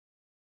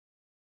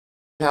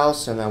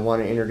House, and I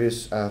want to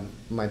introduce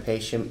my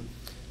patient,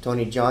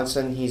 Tony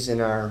Johnson. He's in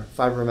our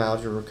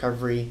fibromyalgia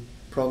recovery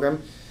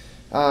program.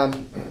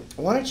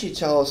 Why don't you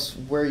tell us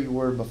where you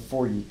were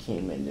before you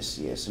came in to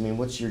see us? I mean,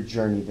 what's your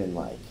journey been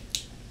like?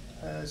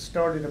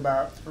 Started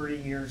about 3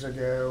 years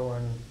ago,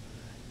 and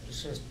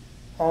it's just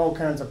all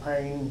kinds of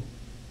pain,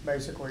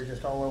 basically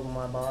just all over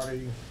my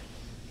body.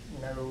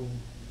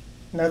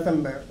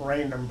 Nothing but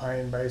random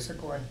pain,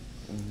 basically.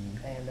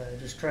 And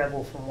just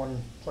travel from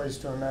one place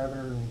to another,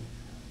 and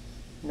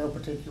no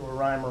particular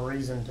rhyme or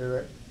reason to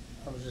it.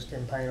 I was just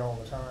in pain all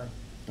the time.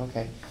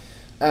 Okay.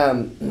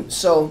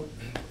 So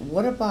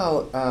what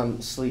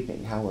about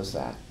sleeping? How was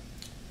that?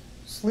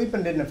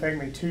 Sleeping didn't affect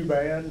me too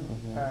bad.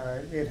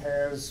 It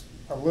has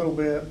a little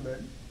bit, but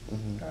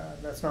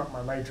that's not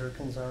my major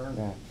concern.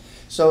 Yeah.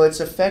 So it's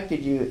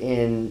affected you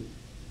in,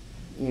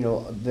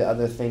 the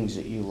other things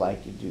that you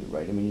like to do,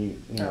 right? I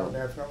mean, you know. Oh,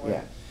 definitely.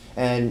 Yeah.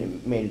 And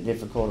it made it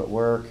difficult at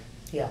work?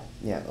 Yeah.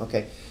 Yeah,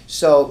 okay.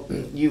 So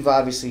you've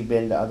obviously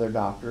been to other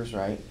doctors,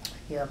 right?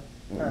 Yeah.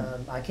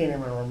 I can't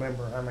even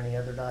remember how many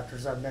other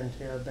doctors I've been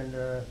to. I've been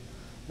to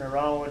a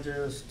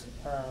neurologist,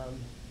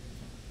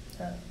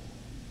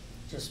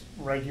 just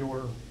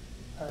regular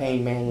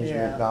Pain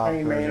management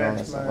doctors, pain all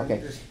that stuff.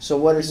 management. Okay. So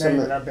what are some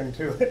of I've been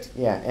to it.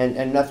 Yeah,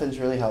 and nothing's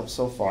really helped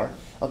so far.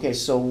 Okay,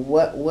 so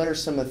what are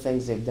some of the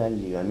things they've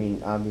done to you? I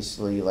mean,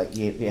 obviously, like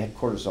you had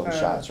cortisone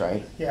shots,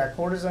 right? Yeah,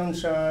 cortisone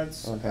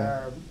shots.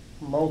 Okay.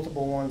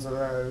 Multiple ones of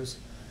those.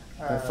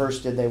 At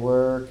first, did they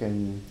work?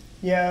 And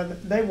yeah,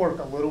 they work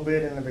a little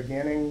bit in the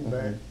beginning,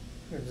 but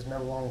it was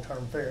no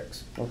long-term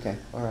fix. Okay,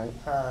 all right.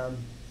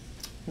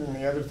 And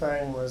the other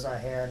thing was I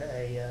had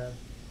a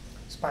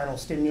spinal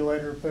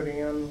stimulator put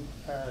in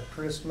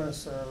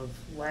Christmas of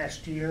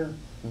last year.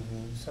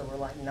 So we're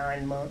like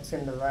 9 months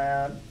into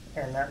that,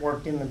 and that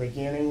worked in the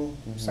beginning,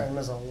 same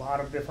as a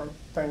lot of different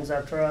things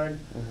I've tried,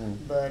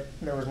 but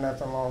there was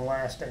nothing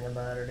long-lasting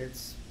about it.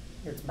 It's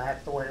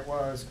back the way it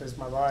was because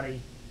my body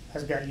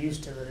has got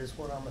used to it, is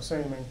what I'm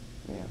assuming.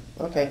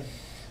 Yeah. Okay.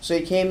 So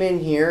you came in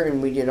here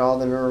and we did all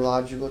the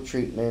neurological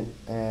treatment,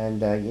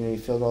 and you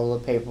filled all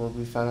the paperwork.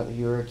 We found out that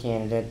you were a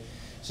candidate.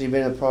 So you've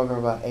been in the program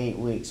about 8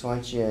 weeks. Why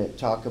don't you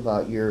talk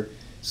about your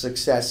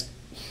success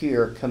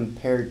here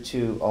compared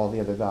to all the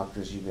other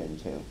doctors you've been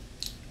to?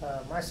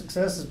 My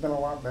success has been a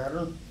lot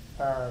better.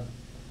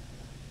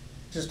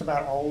 Just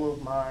about all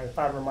of my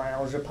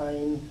fibromyalgia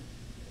pain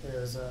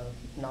is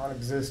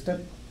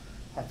non-existent.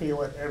 I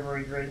feel it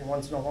every great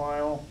once in a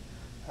while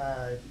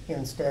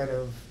instead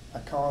of a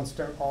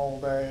constant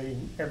all-day,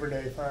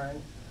 everyday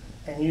thing.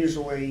 And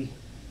usually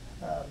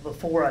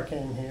before I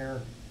came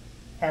here,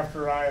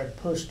 after I had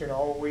pushed it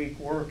all week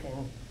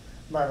working,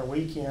 by the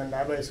weekend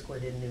I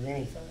basically didn't do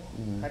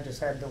anything. I just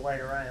had to lay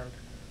around.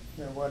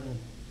 There wasn't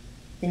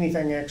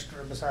anything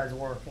extra besides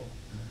working.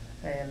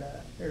 And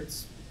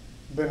it's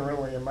been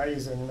really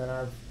amazing that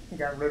I've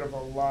got rid of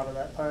a lot of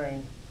that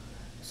pain.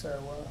 So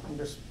I'm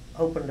just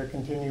hoping to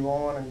continue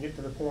on and get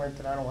to the point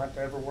that I don't have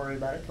to ever worry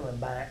about it coming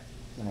back.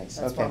 Nice.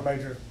 That's Okay. my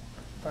major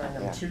thing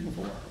I'm shooting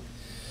for.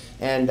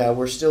 And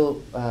we're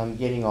still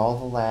getting all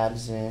the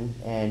labs in.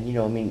 And,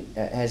 I mean,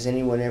 has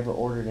anyone ever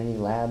ordered any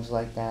labs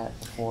like that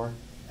before?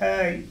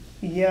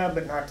 Yeah,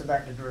 but not to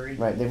that degree.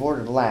 Right, they've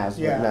ordered labs,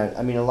 but not,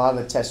 I mean, a lot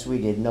of the tests we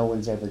did, no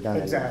one's ever done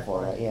it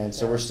before, right? Yeah, and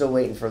so we're still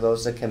waiting for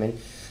those to come in.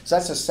 So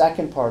that's the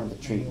second part of the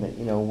treatment,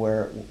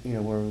 where we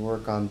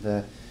work on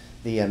the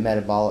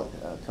metabolic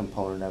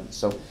component of it.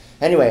 So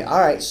anyway, all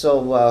right,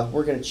 so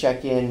we're going to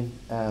check in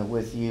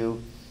with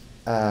you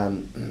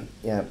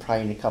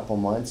probably in a couple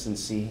months and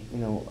see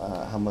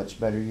how much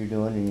better you're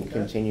doing and your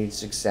continued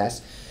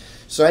success.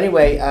 So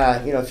anyway,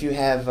 if you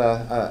have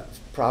a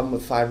problem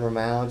with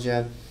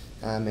fibromyalgia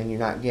and you're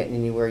not getting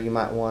anywhere, you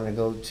might want to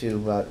go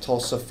to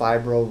Tulsa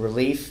Fibro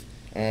Relief,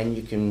 and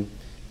you can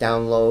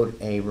download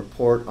a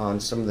report on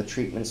some of the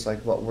treatments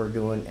like what we're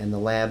doing and the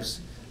labs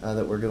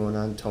that we're doing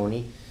on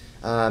Tony.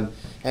 And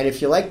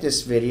if you like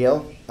this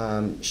video,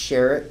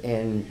 share it,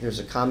 and there's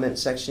a comment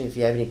section. If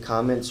you have any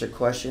comments or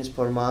questions,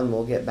 put them on.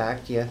 We'll get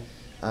back to you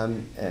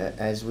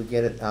as we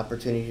get an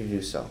opportunity to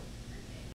do so.